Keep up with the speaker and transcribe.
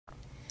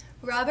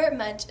Robert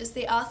Munsch is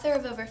the author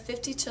of over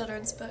 50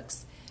 children's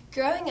books.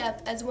 Growing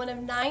up as one of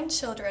 9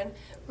 children,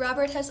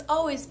 Robert has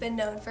always been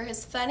known for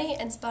his funny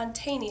and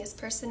spontaneous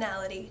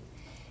personality.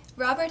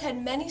 Robert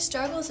had many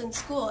struggles in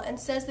school and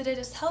says that it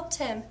has helped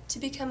him to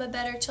become a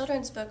better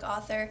children's book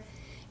author.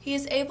 He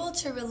is able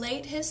to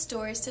relate his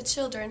stories to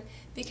children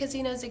because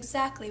he knows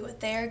exactly what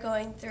they are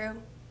going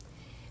through.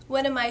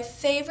 One of my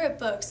favorite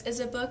books is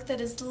a book that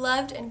is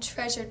loved and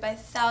treasured by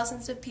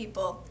thousands of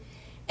people.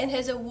 In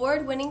his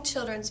award-winning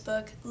children's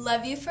book,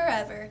 Love You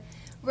Forever,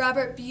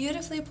 Robert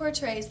beautifully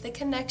portrays the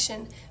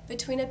connection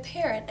between a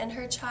parent and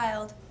her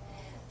child.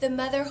 The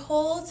mother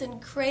holds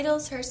and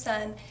cradles her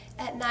son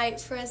at night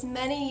for as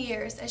many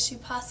years as she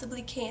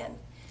possibly can.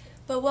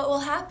 But what will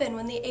happen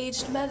when the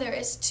aged mother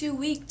is too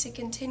weak to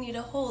continue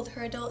to hold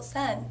her adult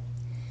son?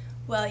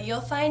 Well,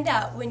 you'll find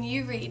out when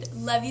you read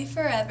Love You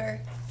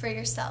Forever for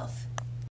yourself.